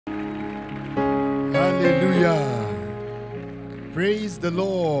Hallelujah. Praise the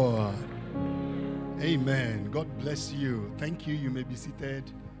Lord. Amen. God bless you. Thank you. You may be seated.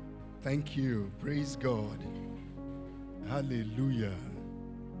 Thank you. Praise God. Hallelujah.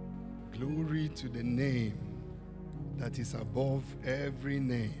 Glory to the name that is above every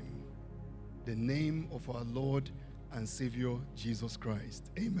name, the name of our Lord and Savior Jesus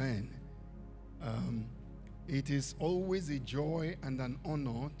Christ. Amen. It is always a joy and an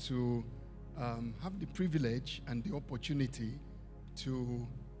honor to have the privilege and the opportunity to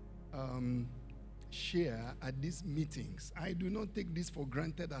share at these meetings. I do not take this for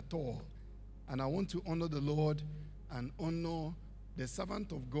granted at all. And I want to honor the Lord and honor the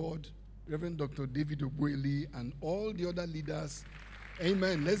servant of God, Reverend Dr. David Obueli, and all the other leaders.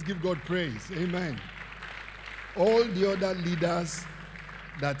 Amen. Let's give God praise. Amen. All the other leaders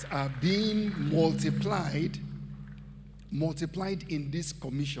that are being multiplied in this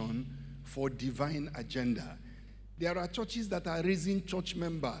commission for divine agenda. There are churches that are raising church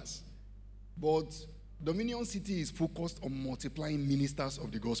members, but Dominion City is focused on multiplying ministers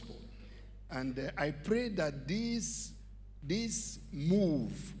of the gospel. And I pray that this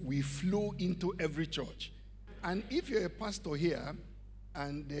move will flow into every church. And if you're a pastor here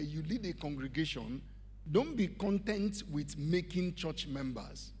and you lead a congregation, don't be content with making church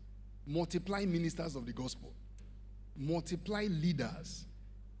members. Multiply ministers of the gospel. Multiply leaders.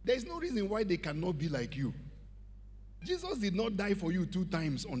 There's no reason why they cannot be like you. Jesus did not die for you 2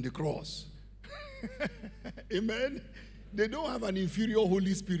 times on the cross. Amen. They don't have an inferior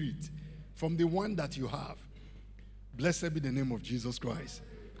Holy Spirit from the one that you have. Blessed be the name of Jesus Christ.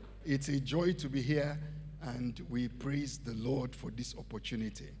 It's a joy to be here, and we praise the Lord for this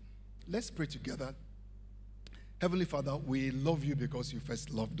opportunity. Let's pray together. Heavenly Father, we love you because you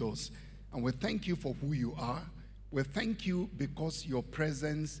first loved us, and we thank you for who you are. We thank you because your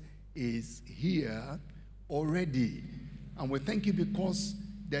presence is here already. And we thank you because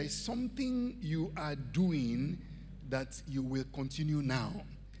there is something you are doing that you will continue now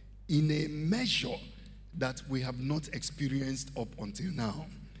in a measure that we have not experienced up until now.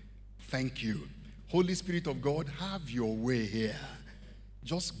 Thank you. Holy Spirit of God, have your way here.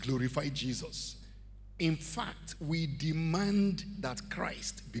 Just glorify Jesus. In fact, we demand that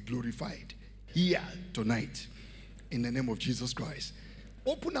Christ be glorified here tonight. In the name of Jesus Christ.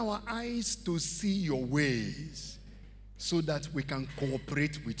 Open our eyes to see your ways so that we can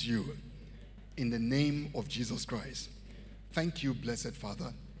cooperate with you. In the name of Jesus Christ. Thank you, blessed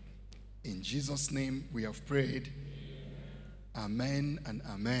Father. In Jesus' name we have prayed. Amen and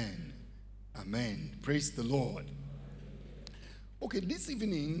amen. Amen. Praise the Lord. Okay, this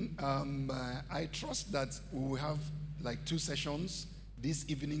evening, I trust that we will have like 2 sessions this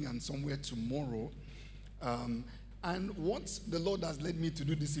evening and somewhere tomorrow. And what the Lord has led me to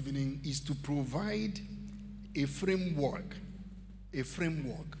do this evening is to provide a framework,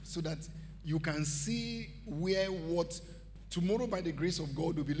 so that you can see what tomorrow, by the grace of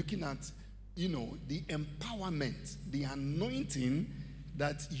God, we'll be looking at, the empowerment, the anointing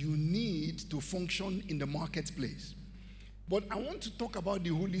that you need to function in the marketplace. But I want to talk about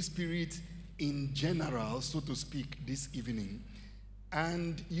the Holy Spirit in general, so to speak, this evening.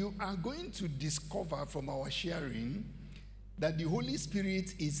 And you are going to discover from our sharing that the Holy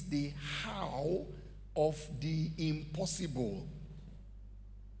Spirit is the how of the impossible.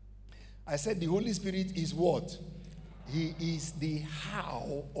 I said the Holy Spirit is what? He is the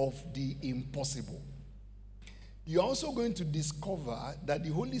how of the impossible. You're also going to discover that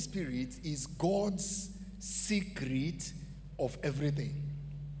the Holy Spirit is God's secret of everything.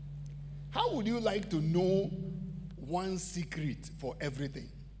 How would you like to know one secret for everything?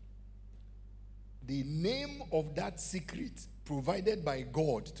 The name of that secret provided by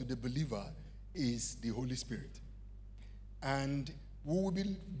God to the believer is the Holy Spirit. And we will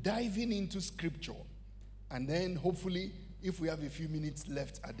be diving into scripture. And then hopefully, if we have a few minutes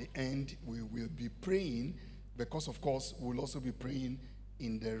left at the end, we will be praying, because of course, we'll also be praying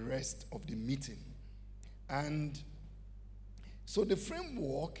in the rest of the meeting. And so the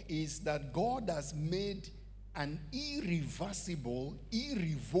framework is that God has made an irreversible,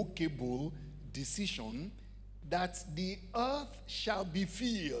 irrevocable decision that the earth shall be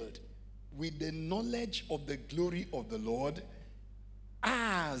filled with the knowledge of the glory of the Lord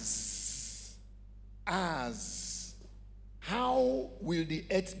as how will the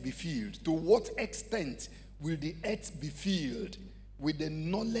earth be filled? To what extent will the earth be filled with the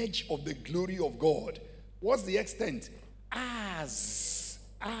knowledge of the glory of God? What's the extent? As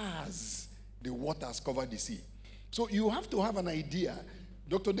the waters cover the sea. So you have to have an idea.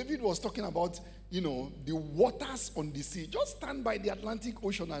 Dr. David was talking about, the waters on the sea. Just stand by the Atlantic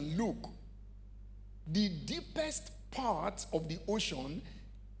Ocean and look. The deepest part of the ocean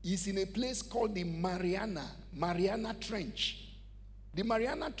is in a place called the Mariana Trench. The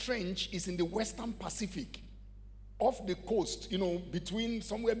Mariana Trench is in the Western Pacific, off the coast,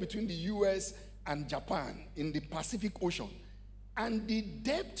 somewhere between the US and Japan, in the Pacific Ocean. And the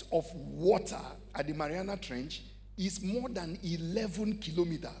depth of water at the Mariana Trench is more than 11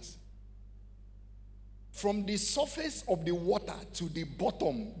 kilometers. From the surface of the water to the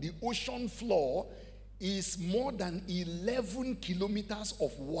bottom, the ocean floor is more than 11 kilometers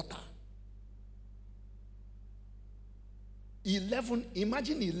of water.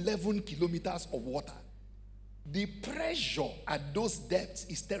 Imagine 11 kilometers of water. The pressure at those depths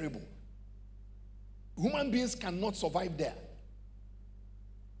is terrible. Human beings cannot survive there.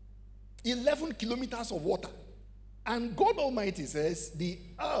 11 kilometers of water. And God Almighty says the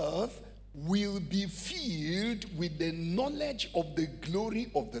earth will be filled with the knowledge of the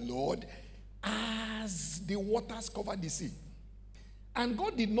glory of the Lord as the waters cover the sea. And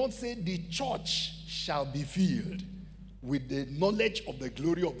God did not say the church shall be filled with the knowledge of the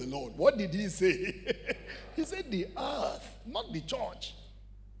glory of the Lord. What did he say? He said the earth, not the church.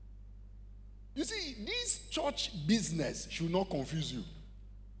 You see, this church business should not confuse you.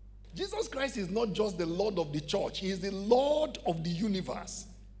 Jesus Christ is not just the Lord of the church. He is the Lord of the universe.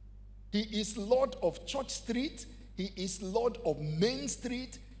 He is Lord of Church Street. He is Lord of Main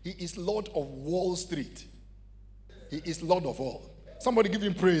Street. He is Lord of Wall Street. He is Lord of all. Somebody give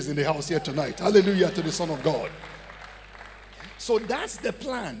him praise in the house here tonight. Hallelujah to the Son of God. So that's the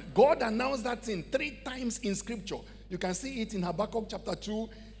plan. God announced that thing 3 times in Scripture. You can see it in Habakkuk chapter 2.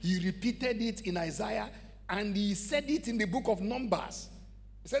 He repeated it in Isaiah. And he said it in the book of Numbers.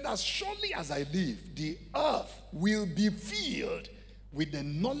 He said, as surely as I live, the earth will be filled with the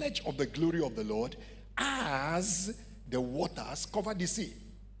knowledge of the glory of the Lord as the waters cover the sea.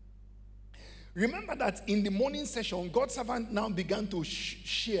 Remember that in the morning session, God's servant now began to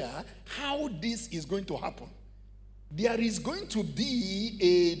share how this is going to happen. There is going to be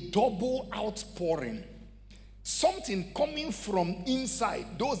a double outpouring. Something coming from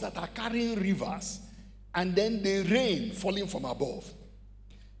inside, those that are carrying rivers, and then the rain falling from above.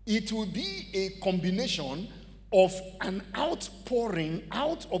 It will be a combination of an outpouring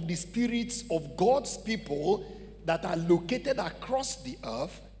out of the spirits of God's people that are located across the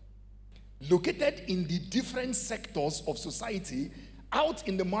earth, located in the different sectors of society, out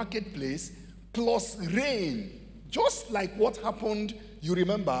in the marketplace, plus rain. Just like what happened, you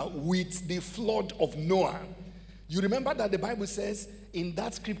remember, with the flood of Noah. You remember that the Bible says in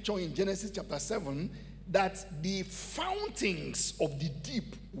that scripture in Genesis chapter 7 that the fountains of the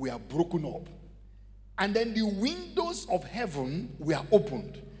deep were broken up. And then the windows of heaven were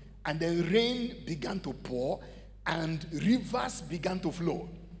opened. And the rain began to pour and rivers began to flow.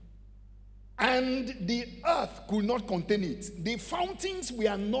 And the earth could not contain it. The fountains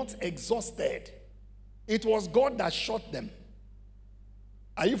were not exhausted. It was God that shut them.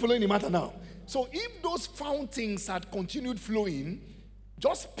 Are you following the matter now? So if those fountains had continued flowing,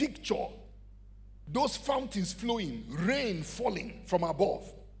 just picture those fountains flowing, rain falling from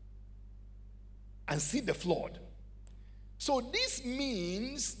above, and see the flood. So this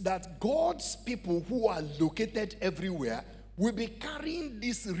means that God's people who are located everywhere will be carrying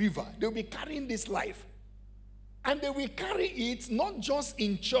this river. They'll be carrying this life. And they will carry it not just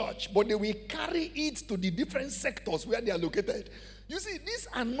in church, but they will carry it to the different sectors where they are located. You see, this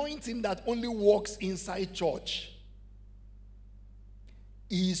anointing that only works inside church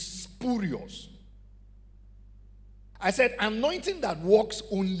is spurious. I said anointing that works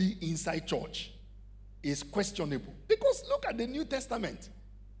only inside church is questionable. Because look at the New Testament.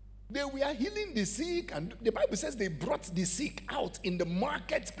 They were healing the sick, and the Bible says they brought the sick out in the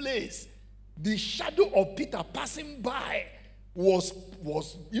marketplace. The shadow of Peter passing by was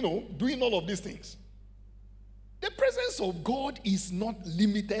doing all of these things. The presence of God is not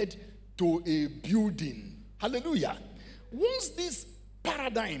limited to a building. Hallelujah. Once these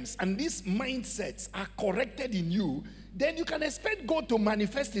paradigms and these mindsets are corrected in you, then you can expect God to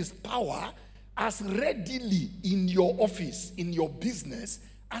manifest his power as readily in your office, in your business,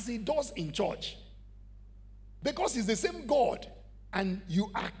 as he does in church. Because he's the same God, and you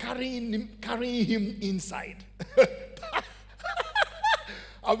are carrying him inside.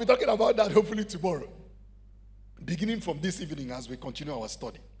 I'll be talking about that hopefully tomorrow, beginning from this evening as we continue our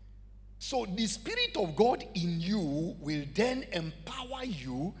study. So the Spirit of God in you will then empower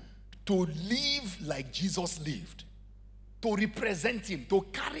you to live like Jesus lived, to represent him, to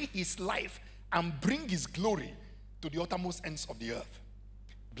carry his life and bring his glory to the uttermost ends of the earth.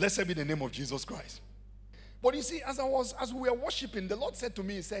 Blessed be the name of Jesus Christ. But you see, as we were worshiping, the Lord said to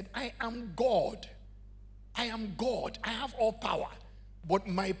me, he said, I am God I am God. I have all power. But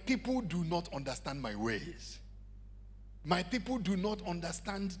my people do not understand my ways. My people do not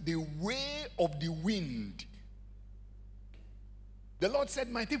understand the way of the wind. The Lord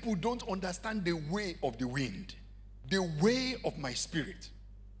said, my people don't understand the way of the wind, the way of my spirit.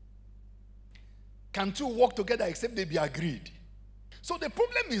 Can two walk together except they be agreed? So the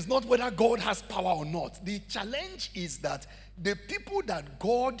problem is not whether God has power or not. The challenge is that the people that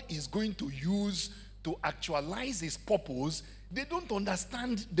God is going to use to actualize his purpose, they don't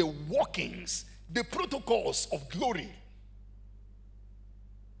understand the workings, the protocols of glory.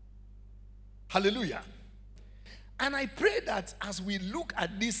 Hallelujah. And I pray that as we look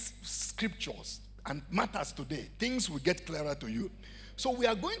at these scriptures and matters today, things will get clearer to you. So we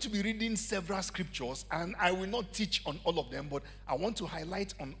are going to be reading several scriptures, and I will not teach on all of them, but I want to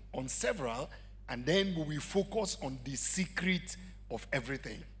highlight on several, and then we will focus on the secret of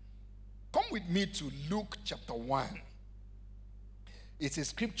everything. Come with me to Luke chapter 1. It's a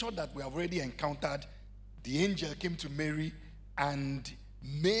scripture that we have already encountered. The angel came to Mary and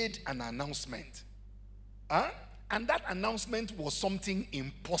made an announcement. And that announcement was something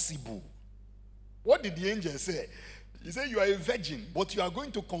impossible. What did the angel say? He said, you are a virgin, but you are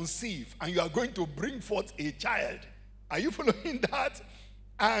going to conceive and you are going to bring forth a child. Are you following that?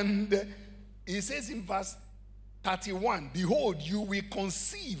 And he says in verse 31, behold, you will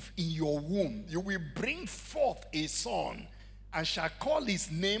conceive in your womb. You will bring forth a son and shall call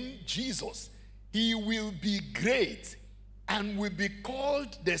his name Jesus. He will be great and will be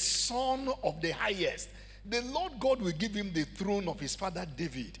called the Son of the Highest. The Lord God will give him the throne of his father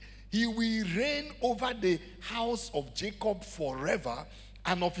David. He will reign over the house of Jacob forever,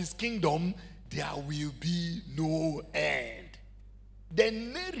 and of his kingdom there will be no end.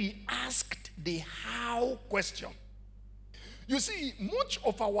 Then Mary asked the how question. You see, much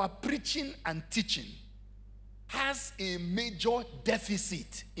of our preaching and teaching has a major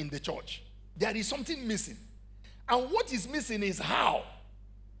deficit in the church. There is something missing. And what is missing is how.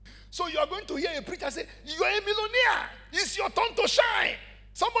 So you are going to hear a preacher say, you are a millionaire. It's your turn to shine.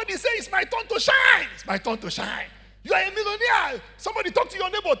 Somebody say, it's my turn to shine. It's my turn to shine. You are a millionaire. Somebody talk to your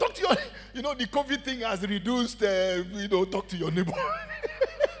neighbor. Talk to your, the COVID thing has reduced, talk to your neighbor.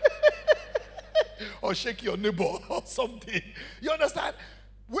 Or shake your neighbor or something. You understand?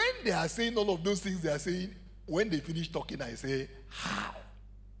 When they are saying all of those things, they are saying, when they finish talking, I say, how?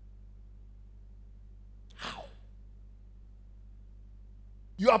 How?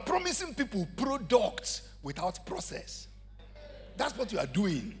 You are promising people products without process. That's what you are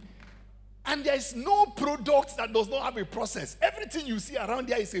doing. And there is no product that does not have a process. Everything you see around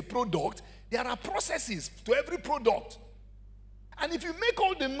there is a product. There are processes to every product. And if you make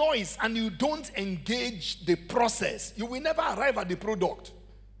all the noise and you don't engage the process, you will never arrive at the product.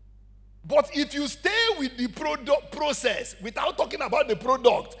 But if you stay with the product process without talking about the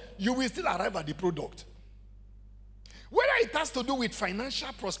product, you will still arrive at the product. Whether it has to do with financial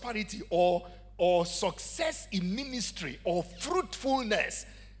prosperity or success in ministry or fruitfulness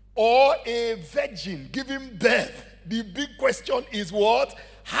or a virgin giving birth, the big question is what?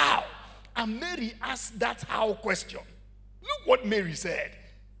 How? And Mary asked that how question. Look what Mary said.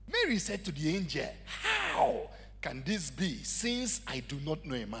 Mary said to the angel, how can this be since I do not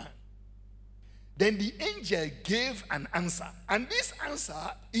know a man? Then the angel gave an answer. And this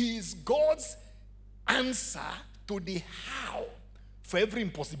answer is God's answer to the how for every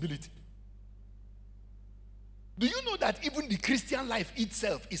impossibility. Do you know that even the Christian life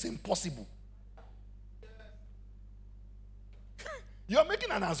itself is impossible? You are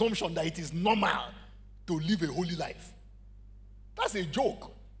making an assumption that it is normal to live a holy life. That's a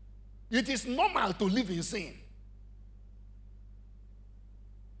joke. It is normal to live in sin.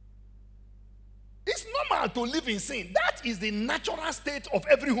 It's normal to live in sin. That is the natural state of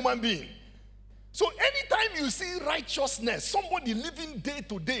every human being. So anytime you see righteousness, somebody living day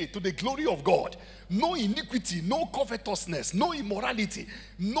to day to the glory of God, no iniquity, no covetousness, no immorality,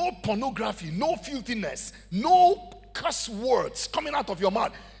 no pornography, no filthiness, no curse words coming out of your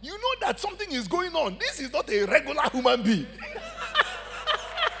mouth, you know that something is going on. This is not a regular human being.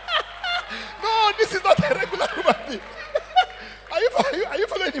 No, this is not a regular human being. Are you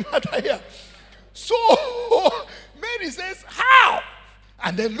following the matter here? So Mary says, how?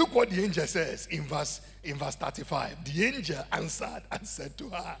 And then look what the angel says in verse 35. The angel answered and said to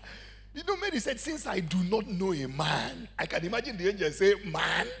her, Mary said, since I do not know a man. I can imagine the angel say,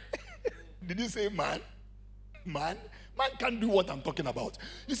 man. Did he say man? Man? Man can't do what I'm talking about.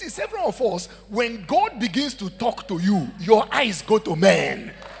 You see, several of us, when God begins to talk to you, your eyes go to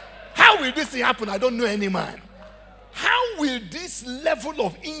men. How will this thing happen? I don't know any man. How will this level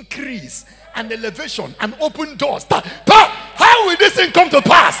of increase and elevation and open doors, how will this thing come to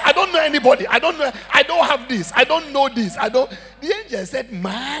pass? I don't know anybody. I don't know. I don't have this. I don't know this. The angel said,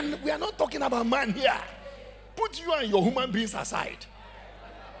 man, we are not talking about man here. Put you and your human beings aside.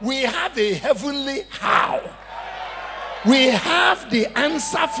 We have a heavenly how. We have the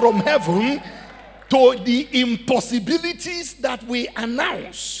answer from heaven to the impossibilities that we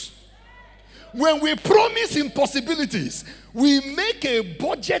announce. When we promise impossibilities, we make a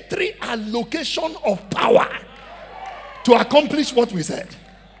budgetary allocation of power to accomplish what we said.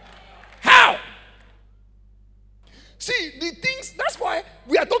 How? See, the things, that's why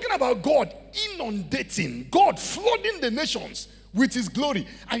we are talking about God inundating, God flooding the nations with his glory.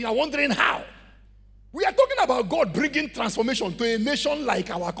 And you are wondering how? We are talking about God bringing transformation to a nation like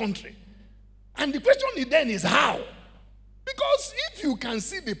our country. And the question then is how? Because if you can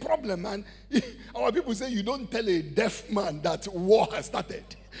see the problem, and our people say you don't tell a deaf man that war has started.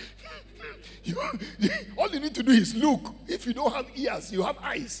 All you need to do is look. If you don't have ears, you have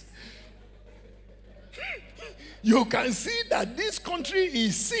eyes. You can see that this country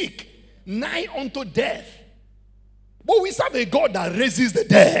is sick, nigh unto death. But we serve a God that raises the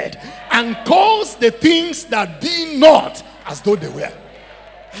dead and calls the things that be not as though they were.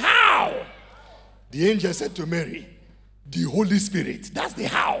 How? The angel said to Mary, the Holy Spirit. That's the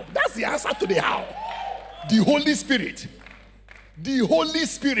how. That's the answer to the how. The Holy Spirit. The Holy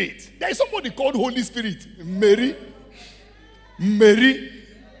Spirit. There is somebody called Holy Spirit. Mary.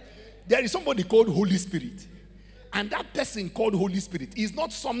 There is somebody called Holy Spirit. And that person called Holy Spirit is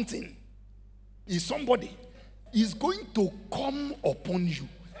not something. Is somebody. Is going to come upon you.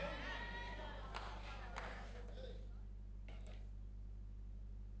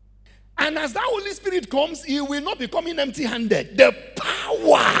 And as that Holy Spirit comes, he will not be coming empty-handed. The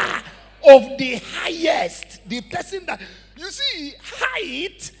power of the highest, the person that, you see,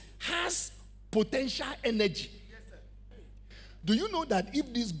 height has potential energy. Do you know that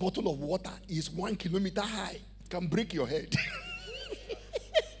if this bottle of water is 1 kilometer high, it can break your head?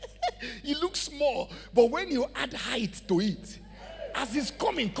 It looks small, but when you add height to it, as it's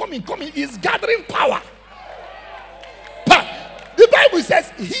coming, it's gathering power. The Bible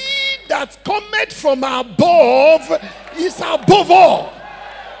says, he that cometh from above is above all.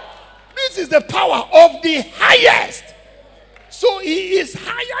 This is the power of the highest. So he is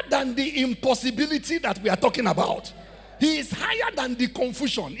higher than the impossibility that we are talking about. He is higher than the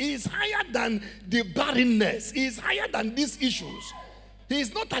confusion. He is higher than the barrenness. He is higher than these issues. He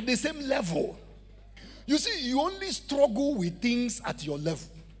is not at the same level. You see, you only struggle with things at your level.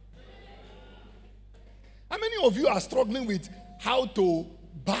 How many of you are struggling with how to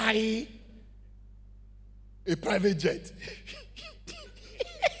buy a private jet?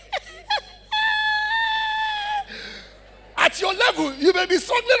 At your level, you may be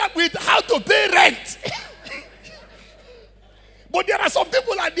struggling with how to pay rent. But there are some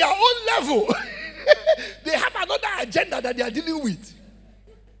people at their own level. They have another agenda that they are dealing with.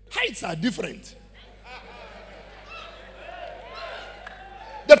 Heights are different.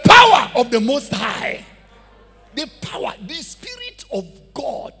 The power of the Most High, the power, the Spirit of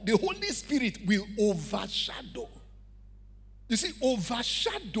God, the Holy Spirit will overshadow. You see,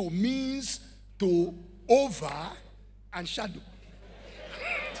 overshadow means to over and shadow.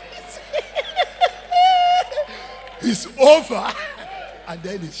 It's over and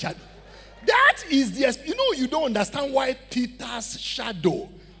then it's shadow. That is the, you don't understand why Peter's shadow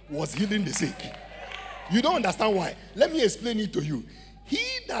was healing the sick. You don't understand why. Let me explain it to you. He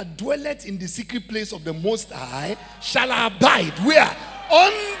that dwelleth in the secret place of the Most High shall abide. Where?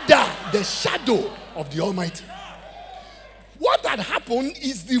 Under the shadow of the Almighty. What had happened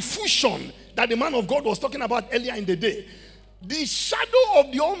is the fusion that the man of God was talking about earlier in the day. The shadow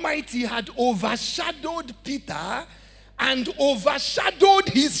of the Almighty had overshadowed Peter and overshadowed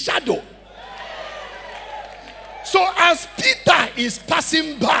his shadow. So as Peter is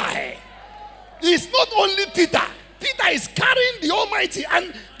passing by, it's not only Peter. Peter is carrying the Almighty,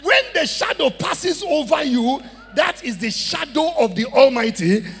 and when the shadow passes over you, that is the shadow of the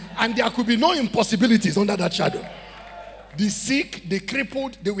Almighty, and there could be no impossibilities under that shadow. The sick, the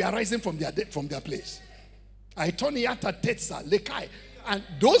crippled, they were rising from their place. Aitoniata Tetsa, Lekai. And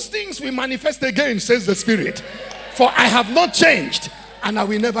those things will manifest again, says the Spirit. For I have not changed, and I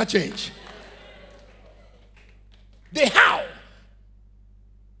will never change. The how?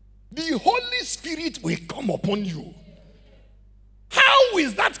 The Holy Spirit will come upon you. How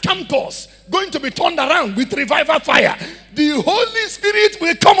is that campus going to be turned around with revival fire? The Holy Spirit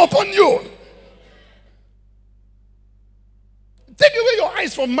will come upon you. Take away your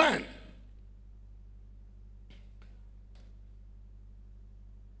eyes from man.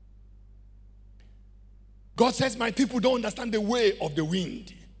 God says, my people don't understand the way of the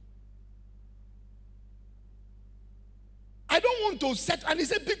wind. I don't want to set, and he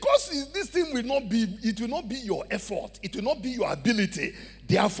said, because this thing will not be your effort, it will not be your ability.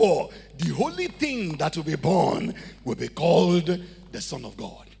 Therefore, the holy thing that will be born will be called the Son of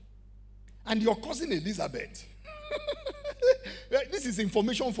God. And your cousin Elizabeth, this is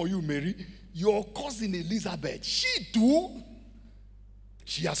information for you, Mary. Your cousin Elizabeth, she too,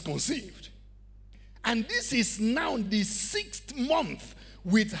 she has conceived. And this is now the 6th month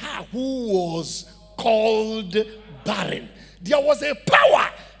with her who was called barren. There was a power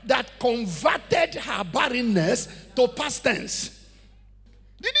that converted her barrenness to past tense.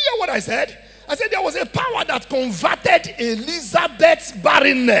 Did you hear what I said? I said there was a power that converted Elizabeth's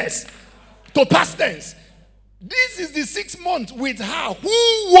barrenness to past tense. This is the 6th month with her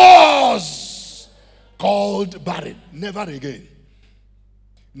who was called barren. Never again.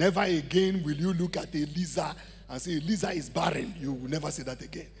 Never again will you look at Eliza and say, Eliza is barren. You will never say that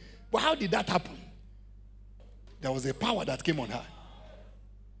again. But how did that happen? There was a power that came on her.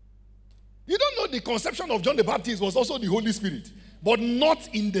 You don't know the conception of John the Baptist was also the Holy Spirit, but not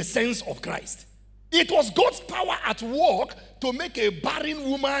in the sense of Christ. It was God's power at work to make a barren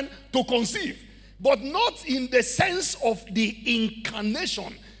woman to conceive, but not in the sense of the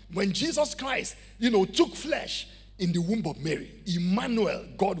incarnation when Jesus Christ, took flesh in the womb of Mary. Emmanuel,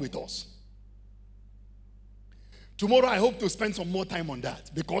 God with us. Tomorrow I hope to spend some more time on that,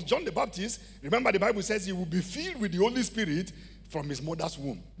 because John the Baptist, remember the Bible says he will be filled with the Holy Spirit from his mother's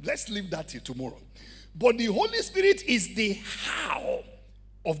womb. Let's leave that till tomorrow. But the Holy Spirit is the how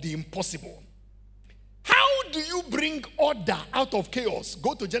of the impossible. How do you bring order out of chaos?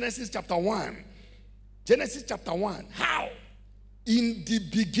 Go to Genesis chapter 1. Genesis chapter 1. How? In the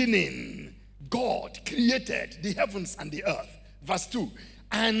beginning, God created the heavens and the earth. Verse 2.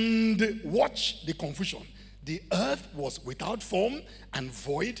 And watch the confusion. The earth was without form and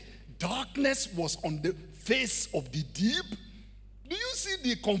void. Darkness was on the face of the deep. Do you see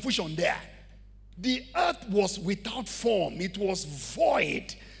the confusion there? The earth was without form. It was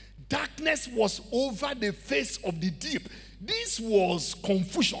void. Darkness was over the face of the deep. This was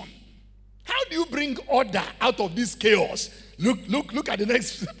confusion. How do you bring order out of this chaos? Look at the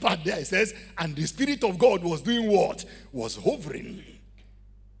next part there. It says, and the Spirit of God was doing what? Was hovering.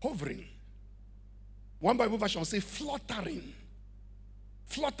 Hovering. One Bible version says fluttering.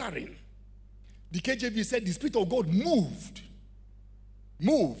 Fluttering. The KJV said the Spirit of God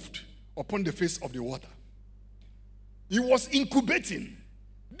moved upon the face of the water. He was incubating.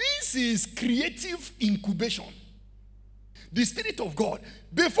 This is creative incubation. The Spirit of God,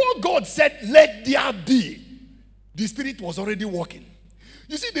 before God said, let there be, the Spirit was already working.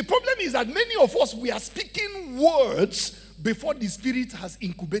 You see, the problem is that many of us, we are speaking words before the Spirit has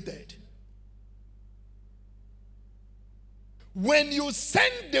incubated. When you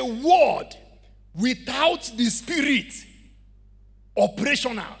send the word without the Spirit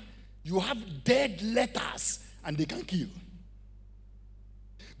operational, you have dead letters and they can kill.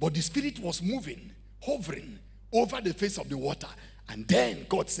 But the Spirit was moving, hovering over the face of the water. And then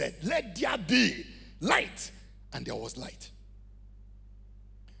God said, let there be light. And there was light.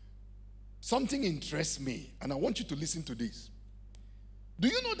 Something interests me, and I want you to listen to this. Do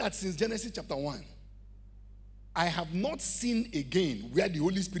you know that since Genesis chapter 1, I have not seen again where the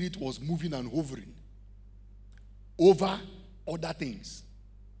Holy Spirit was moving and hovering over other things?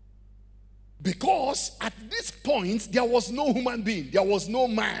 Because at this point, there was no human being. There was no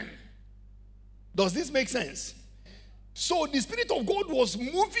man. Does this make sense? So the Spirit of God was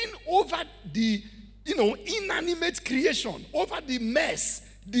moving over the, inanimate creation, over the mess,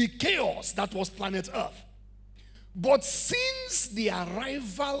 the chaos that was planet Earth. But since the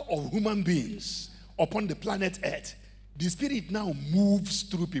arrival of human beings upon the planet Earth, the Spirit now moves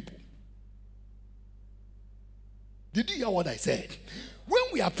through people. Did you hear what I said? When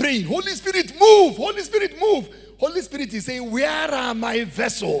we are praying, Holy Spirit move, Holy Spirit move. Holy Spirit is saying, where are my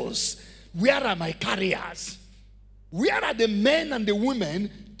vessels? Where are my carriers? Where are the men and the women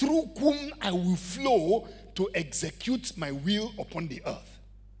through whom I will flow to execute my will upon the earth?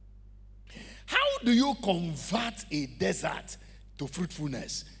 How do you convert a desert to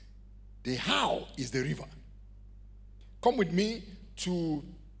fruitfulness? The how is the river. Come with me to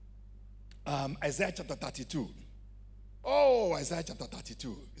Isaiah chapter 32. Oh, Isaiah chapter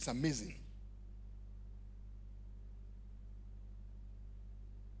 32. It's amazing.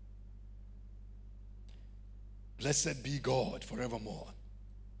 Blessed be God forevermore.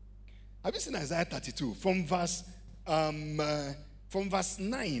 Have you seen Isaiah 32? From verse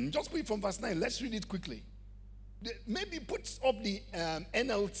 9. Just put it from verse 9. Let's read it quickly. Maybe put up the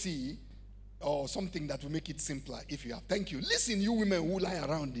NLT or something that will make it simpler if you have. Thank you. Listen, you women who lie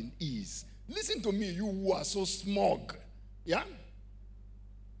around in ease. Listen to me, you who are so smug. Yeah?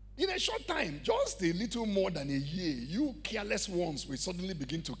 In a short time, just a little more than a year, you careless ones will suddenly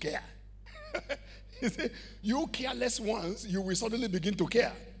begin to care. You careless ones, you will suddenly begin to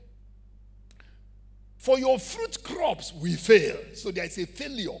care. For your fruit crops will fail. So there is a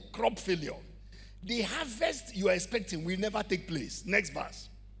failure, crop failure. The harvest you are expecting will never take place. Next verse.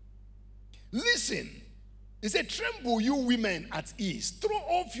 Listen. He said, tremble, you women at ease. Throw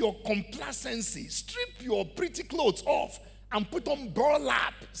off your complacency. Strip your pretty clothes off and put on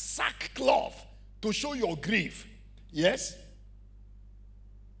burlap, sackcloth to show your grief. Yes?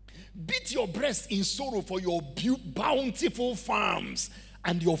 Beat your breast in sorrow for your bountiful farms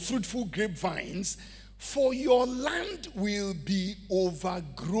and your fruitful grapevines, for your land will be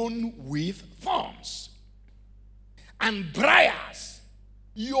overgrown with thorns and briars.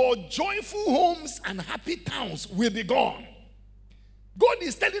 Your joyful homes and happy towns will be gone. God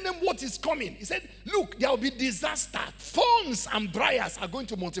is telling them what is coming. He said, look, there will be disaster. Thorns and briars are going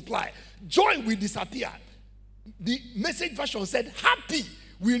to multiply. Joy will disappear. The Message version said, happy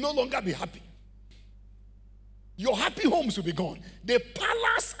will no longer be happy. Your happy homes will be gone. The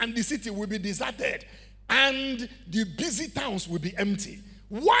palace and the city will be deserted, and the busy towns will be empty.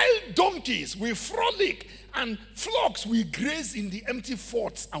 Wild donkeys will frolic, and flocks will graze in the empty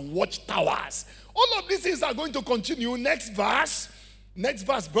forts and watchtowers. All of these things are going to continue. Next verse. Next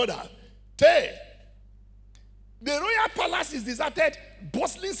verse, brother. The royal palace is deserted,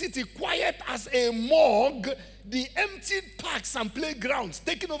 bustling city quiet as a morgue, the emptied parks and playgrounds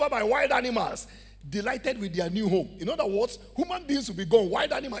taken over by wild animals, delighted with their new home. In other words, human beings will be gone.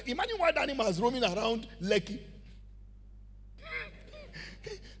 Wild animals. Imagine wild animals roaming around Lekki.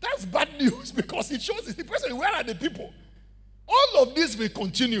 That's bad news, because it shows the person, where are the people? All of this will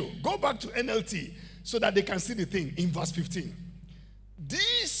continue. Go back to NLT so that they can see the thing in verse 15.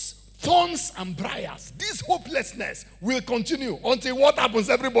 These thorns and briars, this hopelessness will continue until what happens,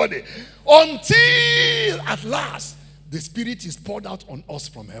 everybody? Until at last the Spirit is poured out on us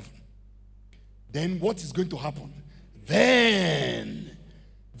from heaven. Then what is going to happen? Then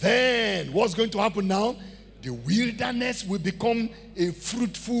what's going to happen now? The wilderness will become a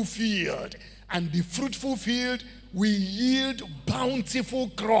fruitful field, and the fruitful field will yield bountiful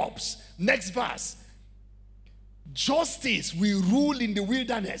crops. Next verse. Justice will rule in the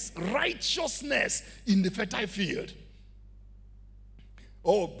wilderness, righteousness in the fertile field.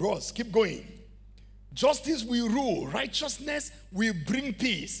 Oh, bros, keep going. Justice will rule, righteousness will bring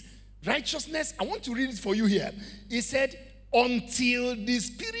peace. Righteousness, I want to read it for you here. He said, until the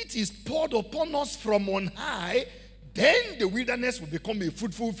Spirit is poured upon us from on high, then the wilderness will become a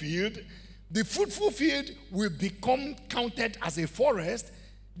fruitful field. The fruitful field will become counted as a forest.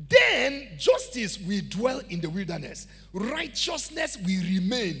 Then justice will dwell in the wilderness. Righteousness will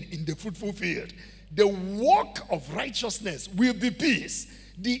remain in the fruitful field. The work of righteousness will be peace.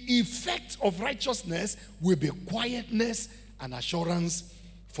 The effect of righteousness will be quietness and assurance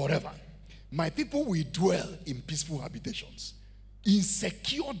forever. My people will dwell in peaceful habitations, in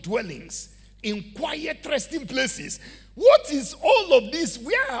secure dwellings, in quiet resting places. What is all of this?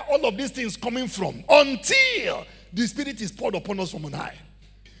 Where are all of these things coming from? Until the Spirit is poured upon us from on high.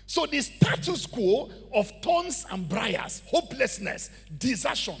 So the status quo of thorns and briars, hopelessness,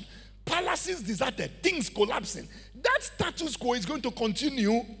 desertion, palaces deserted, things collapsing, that status quo is going to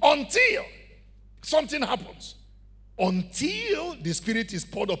continue until something happens. Until the Spirit is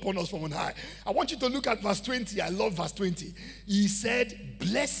poured upon us from on high. I want you to look at verse 20. I love verse 20. He said,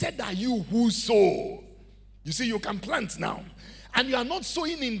 blessed are you who sow. You see, you can plant now. And you are not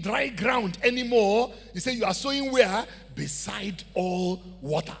sowing in dry ground anymore. He said you are sowing where? Beside all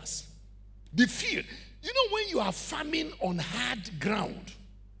waters. The field. You know, when you are farming on hard ground,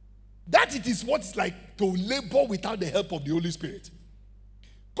 that it is what it's like to labor without the help of the Holy Spirit.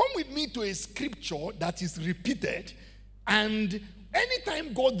 Come with me to a scripture that is repeated, and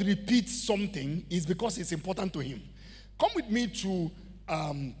anytime God repeats something, it's because it's important to him. Come with me to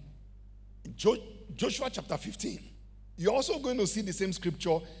Joshua chapter 15. You're also going to see the same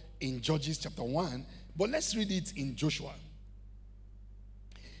scripture in Judges chapter 1, but let's read it in Joshua.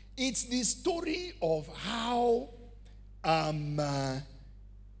 It's the story of how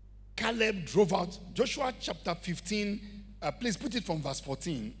Caleb drove out. Joshua chapter 15, please put it from verse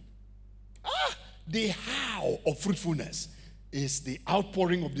 14. The how of fruitfulness is the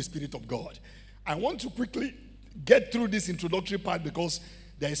outpouring of the Spirit of God. I want to quickly get through this introductory part because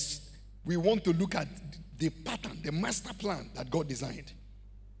we want to look at the pattern, the master plan that God designed.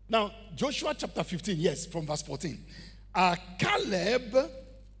 Now, Joshua chapter 15, yes, from verse 14. Caleb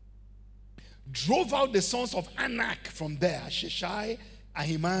drove out the sons of Anak from there. Sheshai,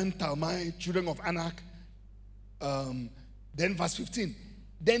 Ahiman, Talmai, children of Anak. Then verse 15.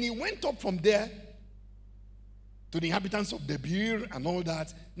 Then he went up from there to the inhabitants of Debir and all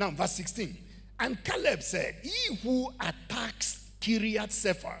that. Now verse 16. And Caleb said, he who attacks Kiriath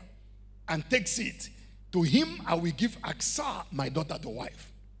Sefer and takes it, to him I will give Aksah, my daughter, to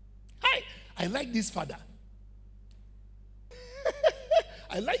wife. Hi, I like this father.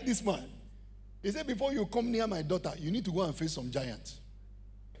 I like this man. He said, before you come near my daughter, you need to go and face some giants.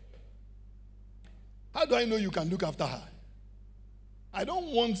 How do I know you can look after her? I don't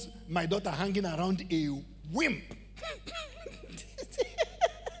want my daughter hanging around a wimp.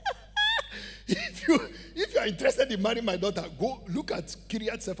 If you are interested in marrying my daughter, go look at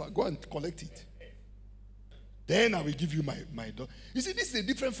Kiriath Sefer, go and collect it. Then I will give you my daughter. You see, this is a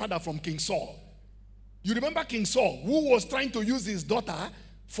different father from King Saul. You remember King Saul, who was trying to use his daughter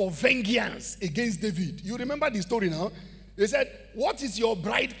for vengeance against David. You remember the story now? They said, what is your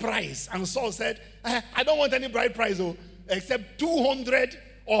bride price? And Saul said, I don't want any bride price, except 200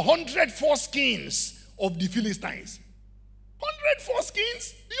 or 100 foreskins of the Philistines. 100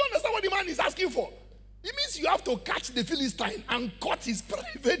 foreskins? Do you understand what the man is asking for? It means you have to catch the Philistine and cut his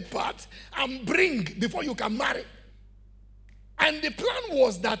private part and bring before you can marry. And the plan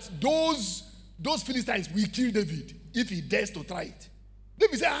was that those Philistines will kill David if he dares to try it.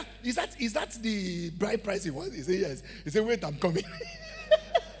 David said, is that the bride price he wants? He said, yes. He said, wait, I'm coming.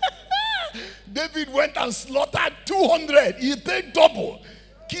 David went and slaughtered 200. He paid double.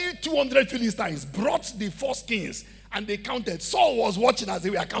 Killed 200 Philistines. Brought the foreskins. And they counted. Saul was watching as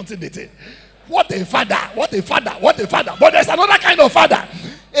they were counting the thing. What a father. What a father. What a father. But there's another kind of father.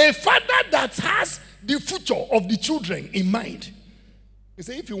 A father that has the future of the children in mind. He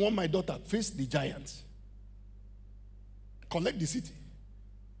said, if you want my daughter, face the giants. Collect the city.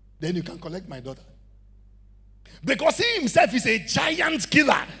 Then you can collect my daughter. Because he himself is a giant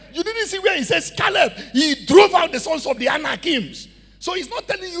killer. You didn't see where he says Caleb, he drove out the sons of the Anakims. So he's not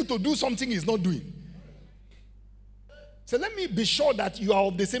telling you to do something he's not doing. So let me be sure that you are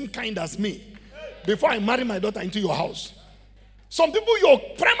of the same kind as me before I marry my daughter into your house. Some people, your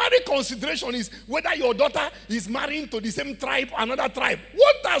primary consideration is whether your daughter is marrying to the same tribe or another tribe.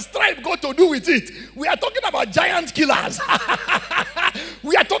 What does tribe got to do with it? We are talking about giant killers.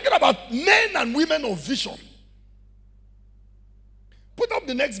 We are talking about men and women of vision. Put up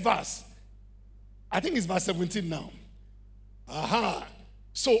the next verse. I think it's verse 17 now. Aha.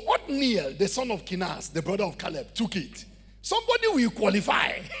 So Othniel, the son of Kenaz, the brother of Caleb, took it. Somebody will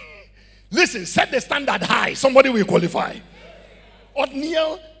qualify. Listen, set the standard high. Somebody will qualify.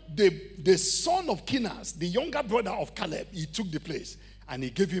 Othniel, the son of Kenaz, the younger brother of Caleb, he took the place and he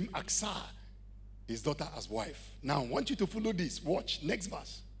gave him Aksah, his daughter, as wife. Now, I want you to follow this. Watch, next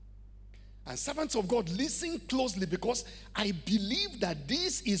verse. And servants of God, listen closely, because I believe that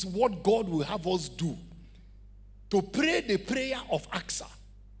this is what God will have us do. To pray the prayer of Aksah.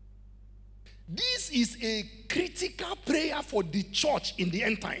 This is a critical prayer for the church in the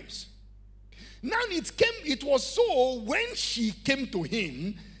end times. Now it was so when she came to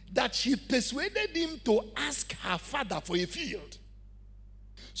him that she persuaded him to ask her father for a field.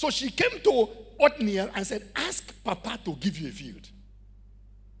 So she came to Othniel and said, ask Papa to give you a field.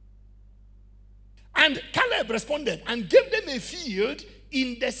 And Caleb responded and gave them a field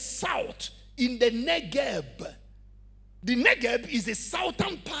in the south, in the Negeb. The Negeb is the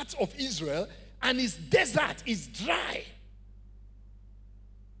southern part of Israel and it's desert, it's dry.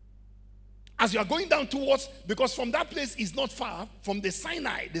 As you are going down towards, because from that place is not far from the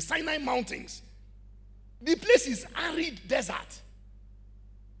Sinai mountains. The place is arid desert.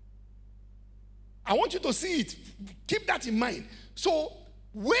 I want you to see it. Keep that in mind. So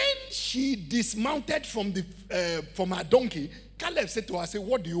when she dismounted from her donkey, Caleb said to her, say,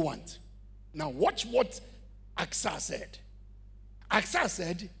 what do you want? Now watch what Aksah said. Aksah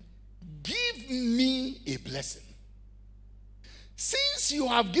said, give me a blessing. Since you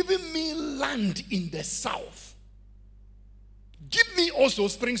have given me land in the south, give me also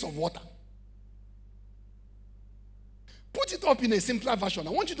springs of water. Put it up in a simpler version.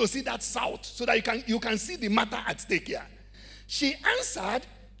 I want you to see that south so that you can see the matter at stake here. She answered,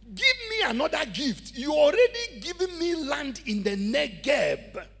 give me another gift. You already given me land in the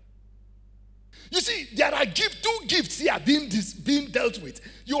Negeb. You see, there are two gifts here being dealt with.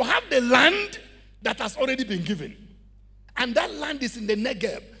 You have the land that has already been given. And that land is in the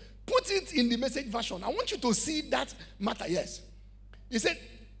Negeb. Put it in the Message version. I want you to see that matter, yes. He said,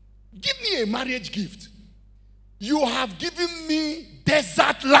 give me a marriage gift. You have given me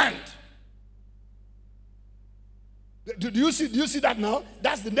desert land. Do you see that now?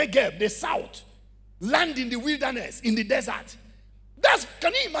 That's the Negev, the south. Land in the wilderness, in the desert.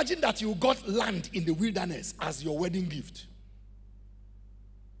 Can you imagine that you got land in the wilderness as your wedding gift?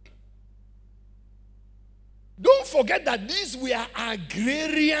 Don't forget that these were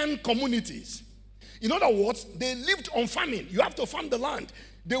agrarian communities. In other words, they lived on farming. You have to farm the land.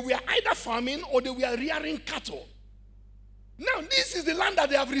 They were either farming or they were rearing cattle. Now, this is the land that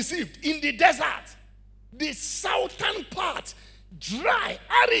they have received in the desert. The southern part, dry,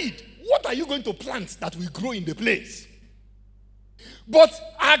 arid. What are you going to plant that will grow in the place? But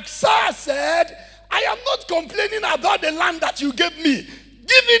Aksa said, I am not complaining about the land that you gave me.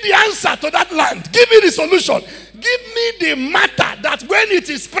 Give me the answer to that land. Give me the solution. Give me the matter that when it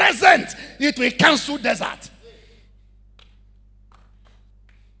is present, it will cancel desert.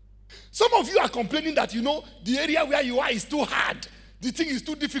 Some of you are complaining that, the area where you are is too hard. The thing is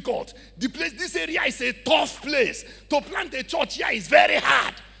too difficult. This area is a tough place. To plant a church here is very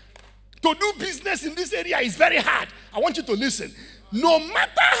hard. To do business in this area is very hard. I want you to listen. No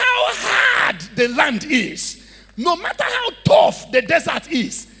matter how hard the land is, no matter how tough the desert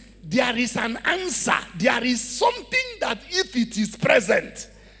is, there is an answer. There is something that if it is present,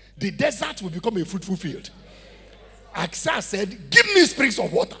 the desert will become a fruitful field. Aksa said, give me springs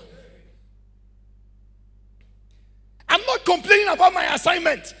of water. I'm not complaining about my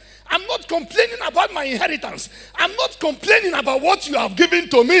assignment. I'm not complaining about my inheritance. I'm not complaining about what you have given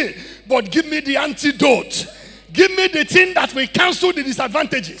to me. But give me the antidote. Give me the thing that will cancel the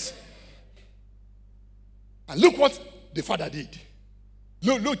disadvantages. And look what the father did.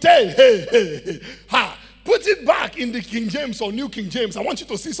 Look, hey. Put it back in the King James or New King James. I want you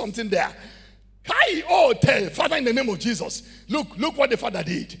to see something there. Father, in the name of Jesus. Look what the father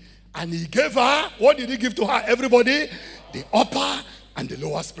did. And he gave her, what did he give to her? Everybody, the upper and the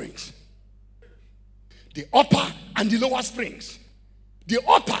lower springs. The upper and the lower springs. The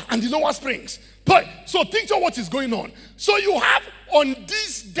upper and the lower springs. So picture what is going on. So you have on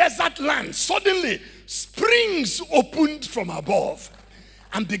this desert land, suddenly springs opened from above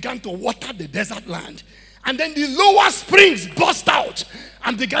and began to water the desert land. And then the lower springs burst out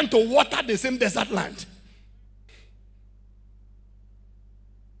and began to water the same desert land.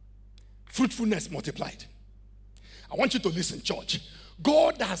 Fruitfulness multiplied. I want you to listen, church.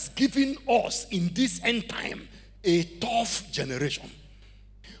 God has given us in this end time a tough generation.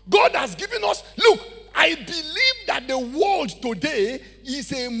 God has given us, look, I believe that the world today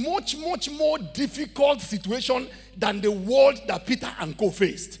is a much, much more difficult situation than the world that Peter and co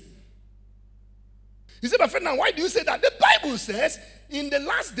faced. You say, my friend, now why do you say that? The Bible says, in the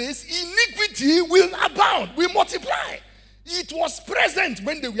last days, iniquity will abound, will multiply. It was present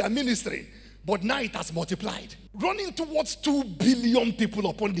when they were ministering, but now it has multiplied. Running towards 2 billion people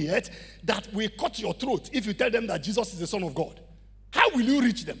upon the earth that will cut your throat if you tell them that Jesus is the Son of God. How will you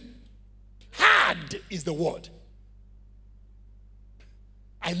reach them? Hard is the word.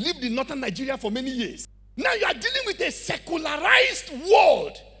 I lived in northern Nigeria for many years. Now you are dealing with a secularized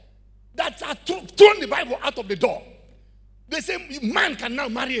world that has thrown the Bible out of the door. They say man can now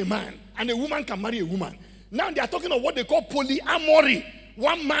marry a man and a woman can marry a woman. Now they are talking of what they call polyamory.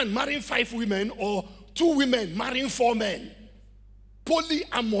 One man marrying 5 women or 2 women marrying 4 men.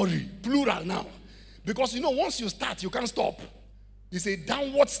 Polyamory, plural now. Because once you start, you can't stop. It's a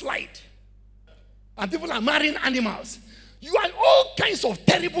downward slide. And people are marrying animals. All kinds of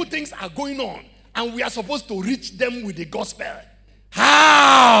terrible things are going on. And we are supposed to reach them with the gospel.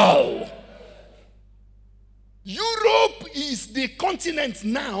 How? Europe is the continent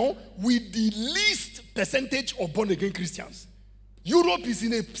now with the least percentage of born-again Christians. Europe is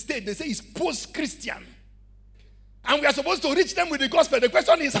in a state, they say it's post-Christian. And we are supposed to reach them with the gospel. The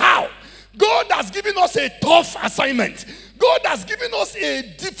question is how? God has given us a tough assignment. God has given us a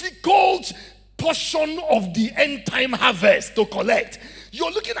difficult portion of the end time harvest to collect.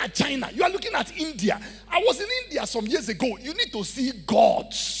 You're looking at China. You are looking at India. I was in India some years ago. You need to see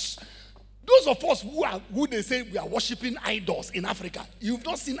gods. Those of us who they say we are worshiping idols in Africa, you've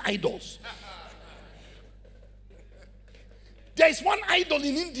not seen idols. There is one idol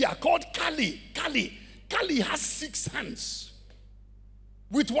in India called Kali. Kali has 6 hands.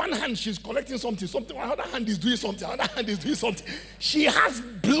 With one hand, she's collecting something. Another hand is doing something. Another hand is doing something. She has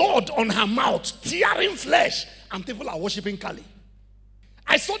blood on her mouth, tearing flesh. And people are worshiping Kali.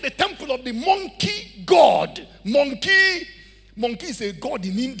 I saw the temple of the monkey god. Monkey is a god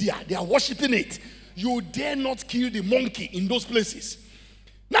in India. They are worshiping it. You dare not kill the monkey in those places.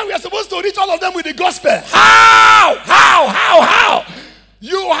 Now we are supposed to reach all of them with the gospel. How?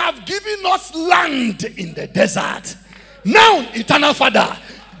 You have given us land in the desert. Now, eternal Father,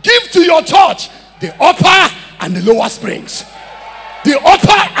 give to your church the upper and the lower springs. The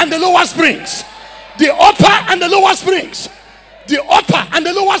upper and the lower springs. The upper and the lower springs. The upper and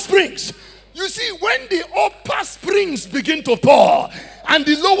the lower springs. You see, when the upper springs begin to pour and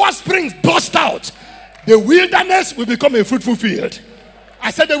the lower springs burst out, the wilderness will become a fruitful field.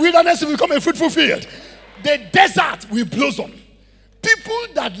 I said the wilderness will become a fruitful field. The desert will blossom. People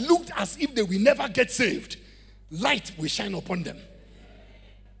that looked as if they will never get saved, light will shine upon them.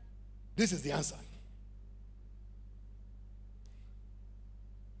 This is the answer.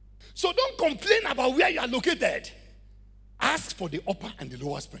 So don't complain about where you are located. Ask for the upper and the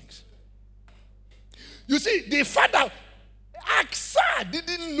lower springs. You see, the father, Aksa,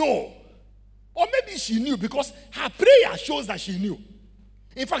 didn't know. Or maybe she knew because her prayer shows that she knew.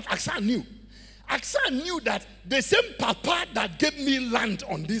 In fact, Aksa knew. Aksa knew that the same papa that gave me land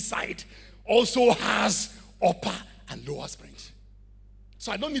on this side also has upper and lower springs.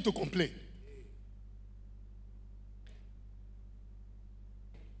 So I don't need to complain.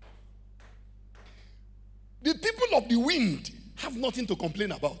 The people of the wind have nothing to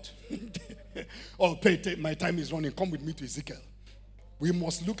complain about. Oh, my time is running. Come with me to Ezekiel. We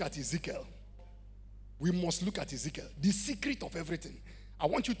must look at Ezekiel. We must look at Ezekiel. The secret of everything. I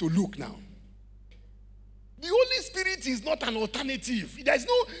want you to look now. The Holy Spirit is not an alternative. The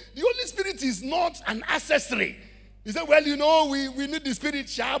Holy Spirit is not an accessory. He said, well, you know, we need the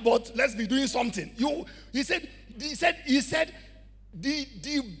Spirit, but let's be doing something. He said,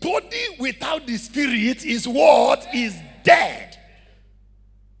 the body without the Spirit is what? Is dead.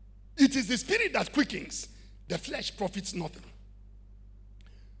 It is the Spirit that quickens. The flesh profits nothing.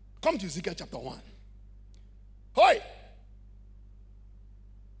 Come to Ezekiel chapter 1. Hoi!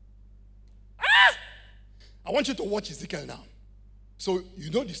 I want you to watch Ezekiel now. So you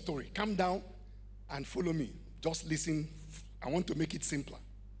know the story. Calm down and follow me. Just listen. I want to make it simpler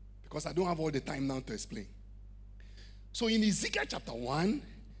because I don't have all the time now to explain. So in Ezekiel chapter 1,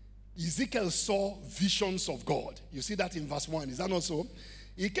 Ezekiel saw visions of God. You see that in verse 1. Is that not so?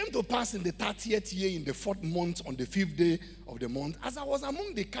 It came to pass in the 30th year, in the 4th month, on the 5th day of the month, as I was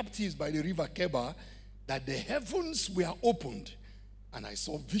among the captives by the river Keba, that the heavens were opened, and I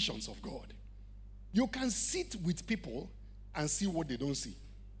saw visions of God. You can sit with people and see what they don't see.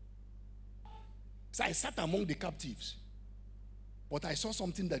 So I sat among the captives, but I saw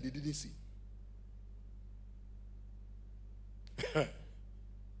something that they didn't see.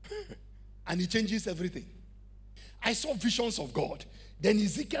 And it changes everything. I saw visions of God. Then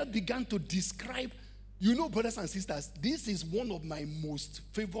Ezekiel began to describe, you know, brothers and sisters, this is one of my most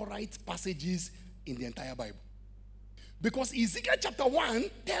favorite passages in the entire Bible. Because Ezekiel chapter 1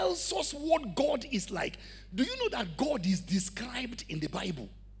 tells us what God is like. Do you know that God is described in the Bible?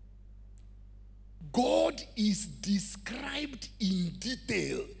 God is described in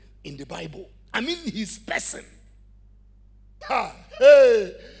detail in the Bible. I mean his person.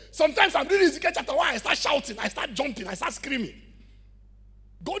 Hey. Sometimes I'm reading Ezekiel chapter 1, I start shouting, I start jumping, I start screaming.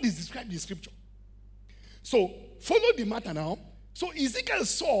 God is described in scripture. So follow the matter now. So Ezekiel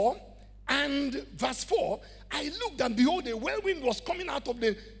saw, and verse 4, I looked and behold, a whirlwind was coming out of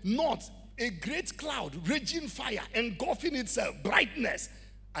the north, a great cloud, raging fire, engulfing itself, brightness.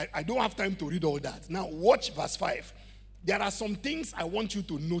 I don't have time to read all that. Now watch verse 5. There are some things I want you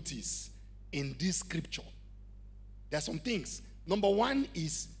to notice in this scripture. There are some things. Number one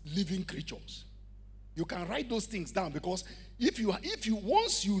is living creatures. You can write those things down because if you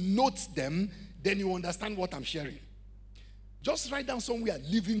once you note them, then you understand what I'm sharing. Just write down somewhere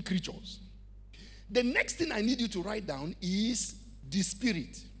living creatures. The next thing I need you to write down is the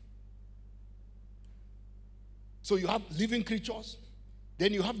spirit. So you have living creatures,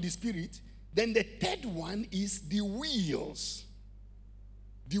 then you have the spirit, then the third one is the wheels.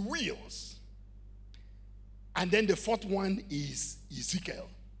 The wheels. And then the fourth one is Ezekiel.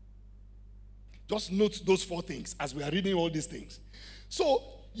 Just note those four things as we are reading all these things. So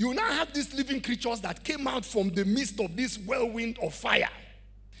you now have these living creatures that came out from the midst of this whirlwind of fire.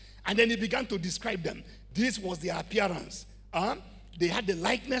 And then he began to describe them. This was their appearance. They had the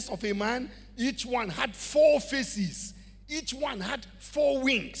likeness of a man. Each one had 4 faces. Each one had 4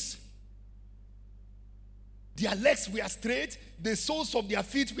 wings. Their legs were straight. The soles of their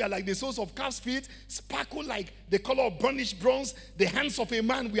feet were like the soles of calf's feet, sparkle like the color of burnished bronze. The hands of a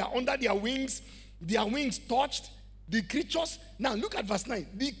man were under their wings. Their wings touched the creatures. Now look at verse 9.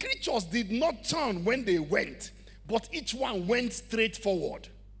 The creatures did not turn when they went, but each one went straight forward.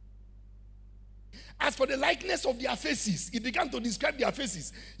 As for the likeness of their faces, he began to describe their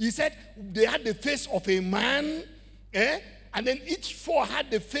faces. He said they had the face of a man, and then each 4 had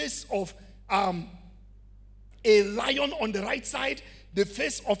the face of a lion on the right side, the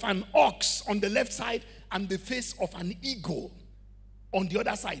face of an ox on the left side, and the face of an eagle on the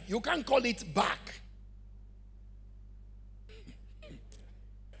other side. You can't call it back.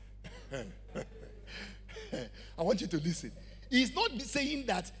 I want you to listen. He's not saying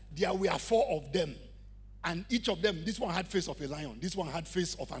that there were 4 of them, and each of them, this one had face of a lion, this one had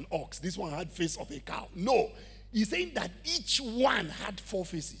face of an ox, this one had face of a cow. No, he's saying that each one had 4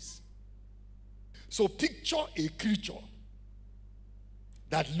 faces. So picture a creature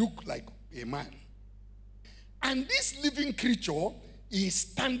that looked like a man. And this living creature is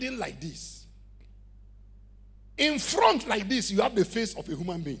standing like this. In front like this, you have the face of a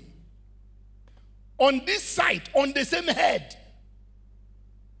human being. On this side, on the same head,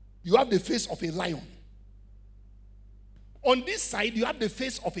 you have the face of a lion. On this side, you have the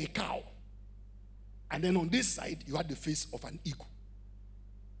face of a cow. And then on this side, you have the face of an eagle.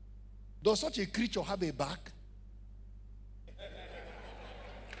 Does such a creature have a back?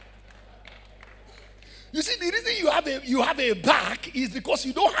 You see, the reason you have a back is because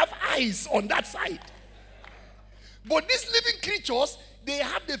you don't have eyes on that side. But these living creatures, they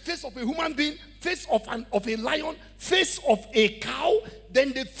have the face of a human being, face of a lion, face of a cow,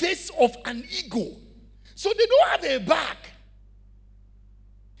 then the face of an eagle. So they don't have a back.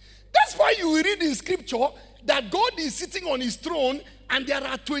 That's why you read in scripture that God is sitting on his throne and there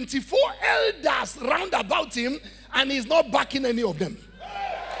are 24 elders round about him and he's not backing any of them.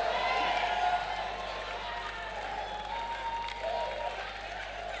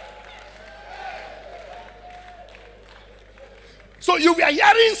 So you were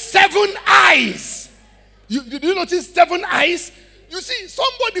hearing 7 eyes. Did you notice 7 eyes? You see,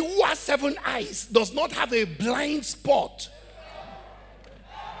 somebody who has 7 eyes does not have a blind spot.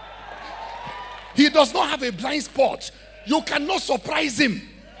 He does not have a blind spot. You cannot surprise him.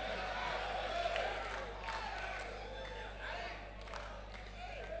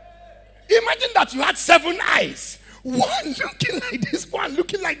 Imagine that you had 7 eyes. One looking like this, one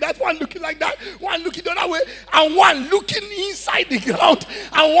looking like that, one looking like that, one looking the other way, and one looking inside the ground,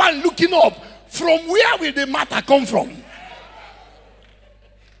 and one looking up. From where will the matter come from?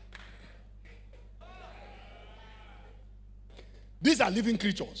 These are living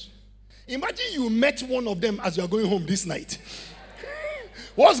creatures. Imagine you met one of them as you are going home this night.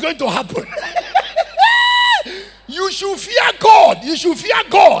 What's going to happen? You should fear God. You should fear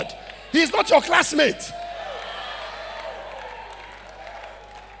God. He's not your classmate.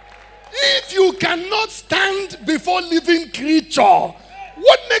 If you cannot stand before living creature,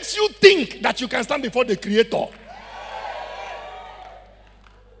 what makes you think that you can stand before the Creator?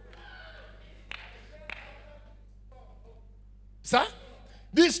 Sir,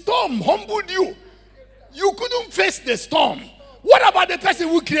 the storm humbled you. You couldn't face the storm. What about the person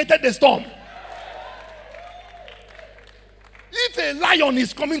who created the storm? If a lion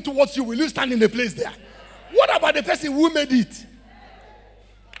is coming towards you, will you stand in the place there? What about the person who made it?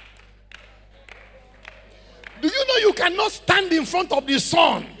 Do you know you cannot stand in front of the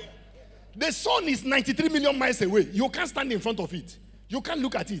sun? The sun is 93 million miles away. You can't stand in front of it. You can't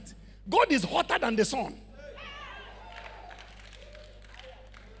look at it. God is hotter than the sun.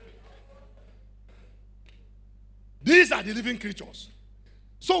 These are the living creatures.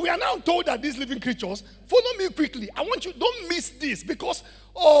 So we are now told that these living creatures, follow me quickly. I want you, don't miss this because,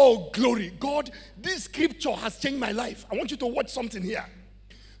 oh glory, God, this scripture has changed my life. I want you to watch something here.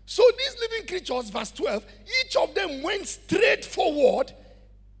 So these living creatures, verse 12, each of them went straight forward.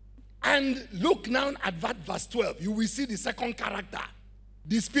 And look now at verse 12. You will see the second character,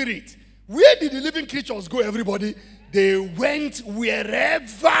 the spirit. Where did the living creatures go, everybody? They went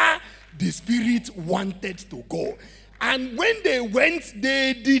wherever the spirit wanted to go. And when they went,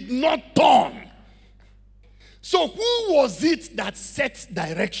 they did not turn. So who was it that set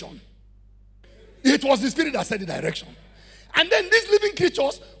direction? It was the spirit that set the direction. And then these living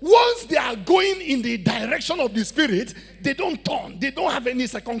creatures, once they are going in the direction of the spirit, they don't turn. They don't have any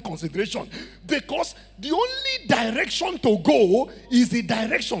second consideration. Because the only direction to go is the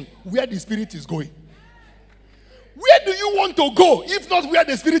direction where the spirit is going. Where do you want to go if not where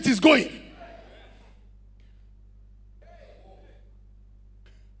the spirit is going?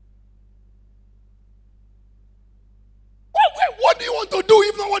 What do you want to do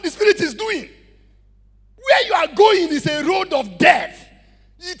if not what the spirit is doing? Where you are going is a road of death.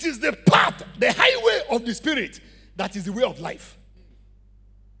 It is the path, the highway of the spirit. That is the way of life.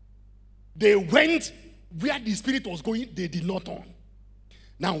 They went where the spirit was going. They did not turn.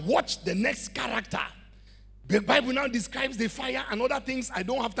 Now watch the next character. The Bible now describes the fire and other things. I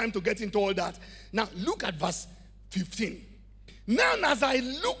don't have time to get into all that. Now look at verse 15. Now as I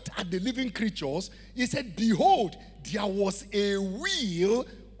looked at the living creatures, he said, behold, there was a wheel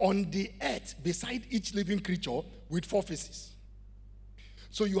on the earth beside each living creature with 4 faces.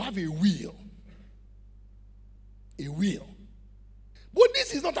 So you have a wheel. A wheel. But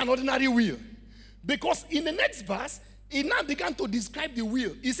this is not an ordinary wheel. Because in the next verse, he now began to describe the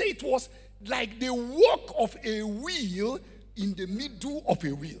wheel. He said it was like the work of a wheel in the middle of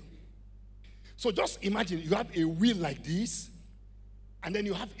a wheel. So just imagine you have a wheel like this, and then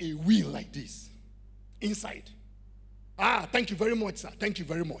you have a wheel like this inside. Thank you very much, sir. Thank you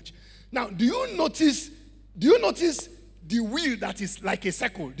very much. Now, do you notice the wheel that is like a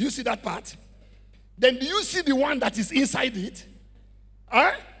circle? Do you see that part? Then do you see the one that is inside it?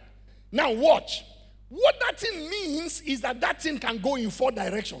 Now watch. What that thing means is that thing can go in 4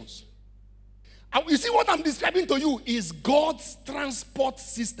 directions. And you see what I'm describing to you is God's transport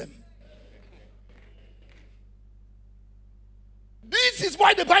system. This is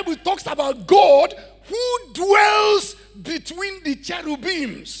why the Bible talks about God who dwells between the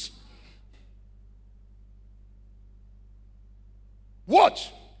cherubims.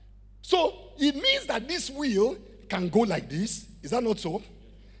 Watch. So it means that this wheel can go like this. Is that not so?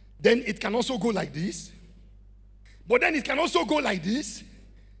 Then it can also go like this. But then it can also go like this.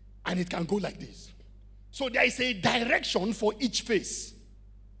 And it can go like this. So there is a direction for each face.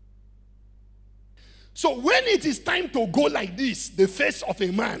 So when it is time to go like this, the face of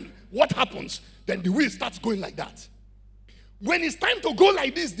a man, what happens? Then the wheel starts going like that. When it's time to go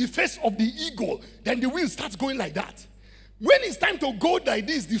like this, the face of the eagle, then the wheel starts going like that. When it's time to go like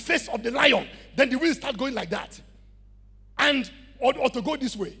this, the face of the lion, then the wheel starts going like that. And, or to go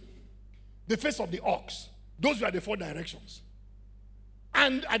this way, the face of the ox. Those were the 4 directions.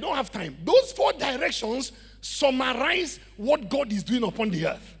 And I don't have time. Those 4 directions summarize what God is doing upon the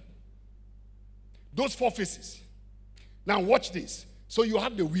earth. Those 4 faces. Now watch this. So you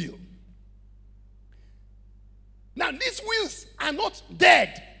have the wheel. Now these wheels are not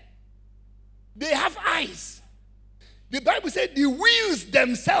dead. They have eyes. The Bible said the wheels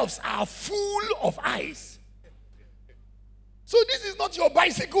themselves are full of eyes. So this is not your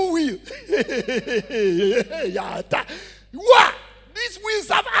bicycle wheel. What? These wheels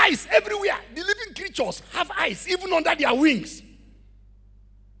have eyes everywhere. The living creatures have eyes, even under their wings.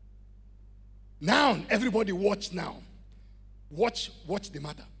 Now, everybody watch now. Watch the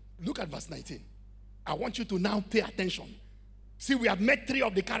matter. Look at verse 19. I want you to now pay attention. See, we have met 3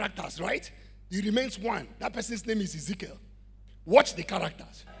 of the characters, right? It remains 1. That person's name is Ezekiel. Watch the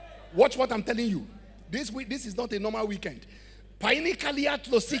characters. Watch what I'm telling you. This is not a normal weekend.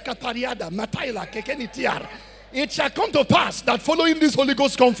 It shall come to pass that following this Holy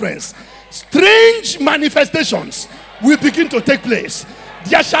Ghost conference, strange manifestations will begin to take place.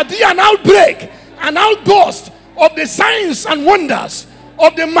 There shall be an outbreak, an outburst of the signs and wonders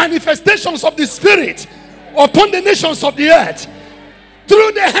of the manifestations of the Spirit upon the nations of the earth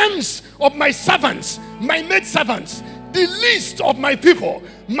through the hands of my servants, my maidservants, the least of my people.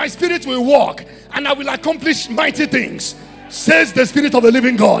 My Spirit will walk and I will accomplish mighty things, says the Spirit of the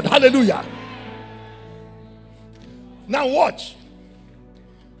living God. Hallelujah. Now watch.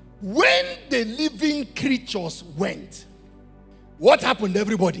 When the living creatures went, what happened,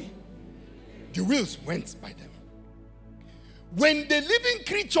 everybody? The wheels went by them. When the living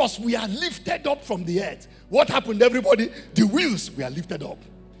creatures were lifted up from the earth, what happened, everybody? The wheels were lifted up.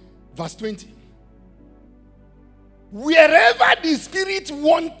 Verse 20. Wherever the Spirit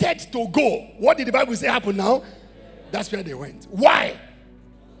wanted to go, what did the Bible say happened now? That's where they went. Why?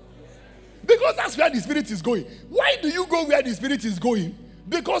 Because that's where the Spirit is going. Why do you go where the Spirit is going?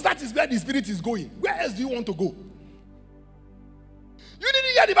 Because that is where the Spirit is going. Where else do you want to go? You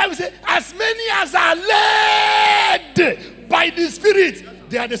didn't hear the Bible say, as many as are led by the Spirit,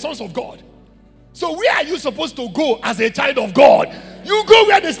 they are the sons of God. So where are you supposed to go as a child of God? You go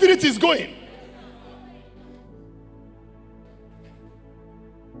where the Spirit is going.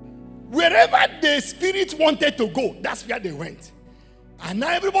 Wherever the Spirit wanted to go, that's where they went. And now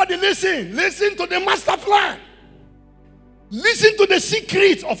everybody listen. Listen to the master plan. Listen to the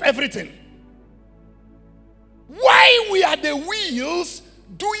secret of everything. Why were the wheels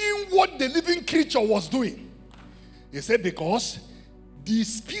doing what the living creature was doing? They said because the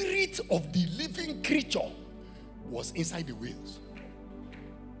spirit of the living creature was inside the wheels.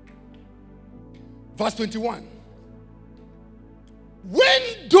 Verse 21. When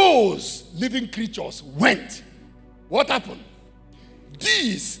those living creatures went, what happened?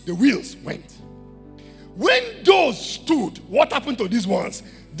 The wheels went. When those stood, what happened to these ones?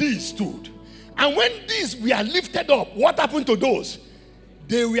 These stood. And when these were lifted up, what happened to those?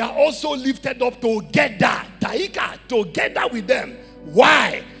 They were also lifted up together. Taika, together with them.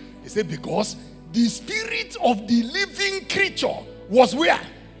 Why? They said because the spirit of the living creature was where?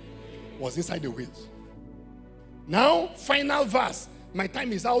 was inside the wheels. Now, final verse. My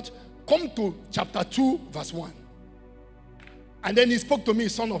time is out. Come to chapter 2, verse 1. And then he spoke to me,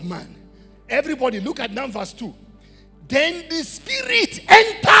 son of man. Everybody, look at now verse 2. Then the Spirit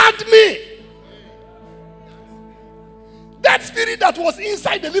entered me. That spirit that was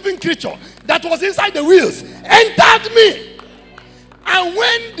inside the living creature, that was inside the wheels, entered me. And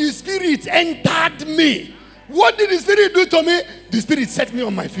when the Spirit entered me, what did the Spirit do to me? The Spirit set me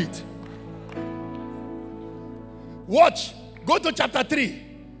on my feet. Watch. Go to chapter 3.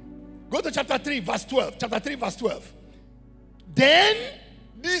 Go to chapter 3, verse 12. Chapter 3, verse 12. Then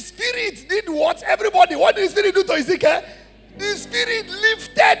the Spirit did what? Everybody, what did the Spirit do to Ezekiel? The Spirit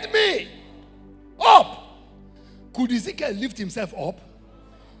lifted me up. Could Ezekiel lift himself up?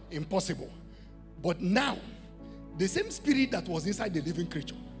 Impossible. But now, the same Spirit that was inside the living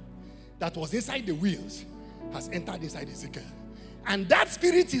creature, that was inside the wheels, has entered inside Ezekiel. And that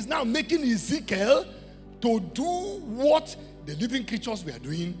Spirit is now making Ezekiel to do what the living creatures were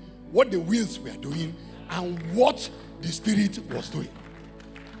doing, what the wheels were doing, and what the Spirit was doing.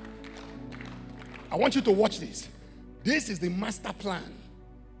 I want you to watch this. This is the master plan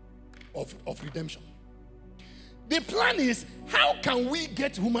of redemption. The plan is, how can we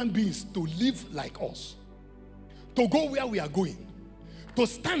get human beings to live like us? To go where we are going. To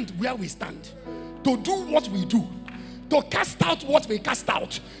stand where we stand. To do what we do. To cast out what we cast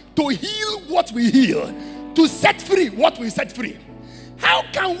out. To heal what we heal. To set free what we set free. How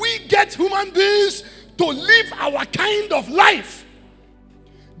can we get human beings to live our kind of life?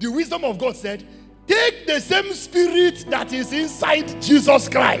 The wisdom of God said, take the same Spirit that is inside Jesus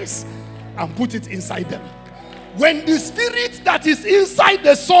Christ and put it inside them. When the Spirit that is inside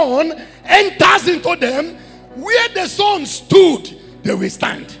the Son enters into them, where the Son stood, they will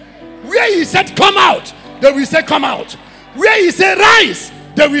stand. Where he said, come out, they will say, come out. Where he said, rise,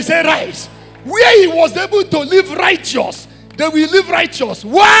 they will say, rise. Where he was able to live righteous, they will live righteous.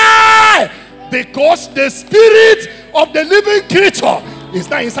 Why? Because the Spirit of the living creature is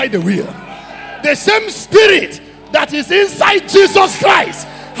now inside the wheel. The same Spirit that is inside Jesus Christ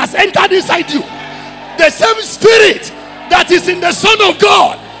has entered inside you. The same Spirit that is in the Son of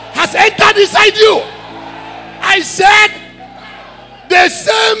God has entered inside you. I said, the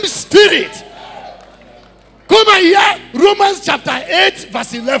same Spirit. Come and hear Romans chapter 8,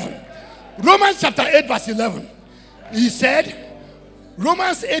 verse 11. Romans chapter 8, verse 11. He said,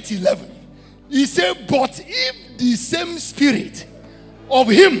 Romans 8, 11. He said, but if the same Spirit of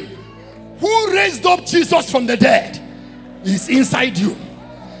him who raised up Jesus from the dead is inside you,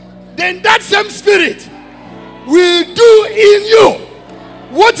 then that same Spirit will do in you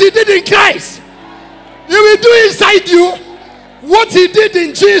what he did in Christ. He will do inside you what he did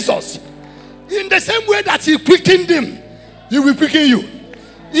in Jesus. In the same way that he quickened him, he will quicken you.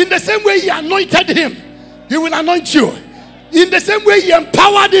 In the same way he anointed him, he will anoint you. In the same way he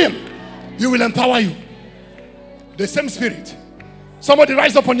empowered him, he will empower you. The same Spirit. Somebody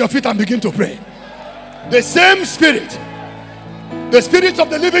rise up on your feet and begin to pray. The same Spirit, the Spirit of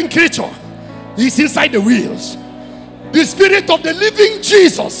the living creature, is inside the wheels. The Spirit of the living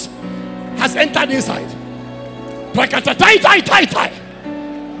Jesus has entered inside.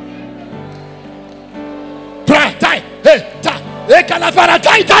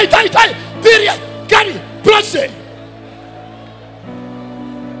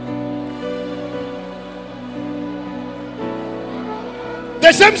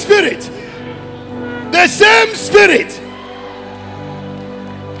 The same Spirit. The same Spirit.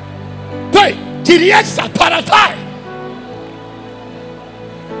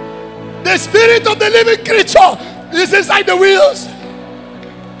 The Spirit of the living creature is inside the wheels.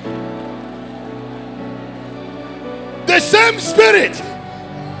 The same Spirit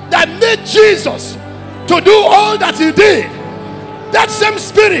that made Jesus to do all that he did, that same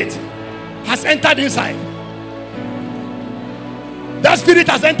Spirit has entered inside. That Spirit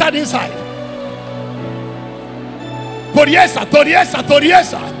has entered inside. Toriesa, Toriesa,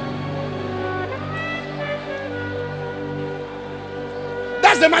 Toriesa.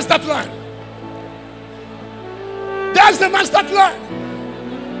 That's the master plan. That's the master plan.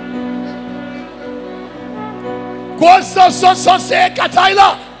 Socia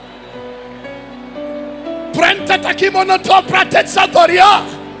Kataila. Prenta takimono to pratetsa Toria.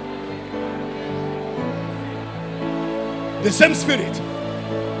 The same Spirit.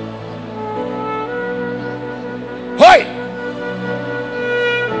 Hoi.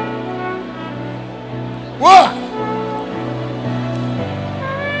 What?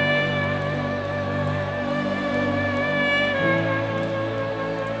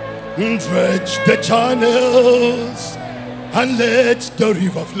 Stretch the channels and let the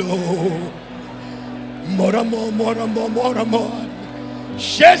river flow. More and more, more and more, more and more.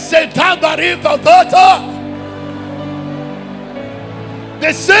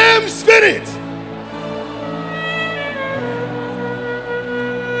 The same Spirit.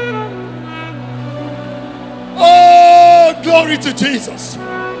 Oh, glory to Jesus.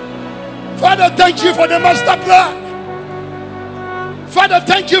 Father, thank you for the master plan. Father,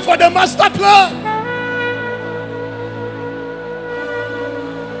 thank you for the master plan.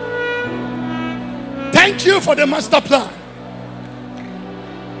 Thank you for the master plan.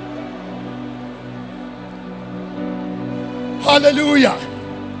 Hallelujah.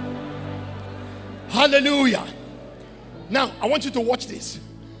 Hallelujah. Now, I want you to watch this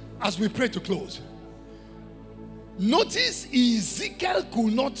as we pray to close. Notice Ezekiel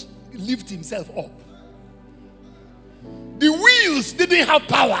could not lift himself up. The wheels didn't have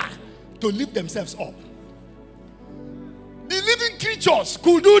power to lift themselves up. The living creatures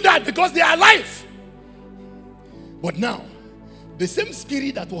could do that because they are alive. But now, the same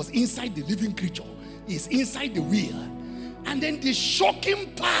spirit that was inside the living creature is inside the wheel. And then the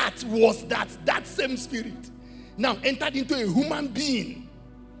shocking part was that that same spirit now entered into a human being.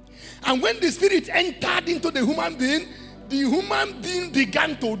 And when the spirit entered into the human being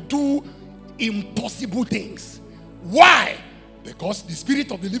began to do impossible things. Why? Because the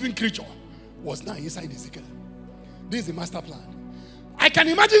spirit of the living creature was now inside Ezekiel. This is the master plan. I can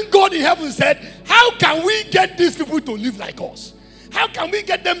imagine God in heaven said, how can we get these people to live like us? How can we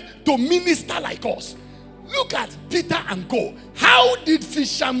get them to minister like us? Look at Peter and co. How did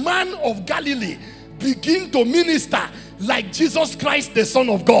fishermen of Galilee begin to minister like Jesus Christ, the Son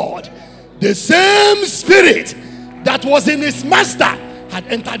of God? The same spirit that was in his master had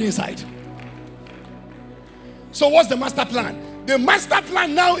entered inside. So what's the master plan? The master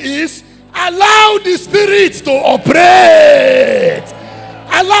plan now is allow the spirit to operate.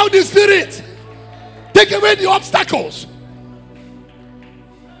 Allow the spirit. Take away the obstacles.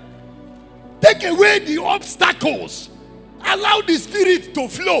 Take away the obstacles. Allow the spirit to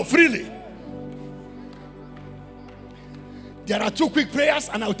flow freely. There are two quick prayers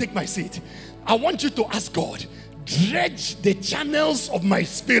and I'll take my seat. I want you to ask God, dredge the channels of my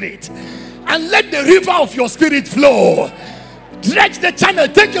spirit and let the river of your spirit flow. Dredge the channel.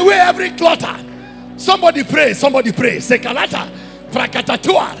 Take away every clutter. Somebody pray. Somebody pray. Sekalata,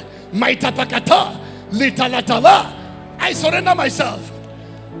 prakatatuar, maitapakata, litalatala. I surrender myself.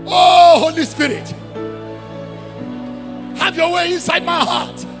 Oh, Holy Spirit, have your way inside my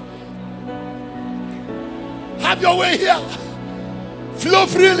heart. Have your way here. Flow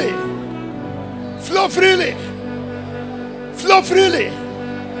freely. Flow freely. Flow freely.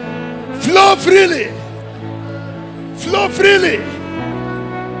 Flow freely. Flow freely.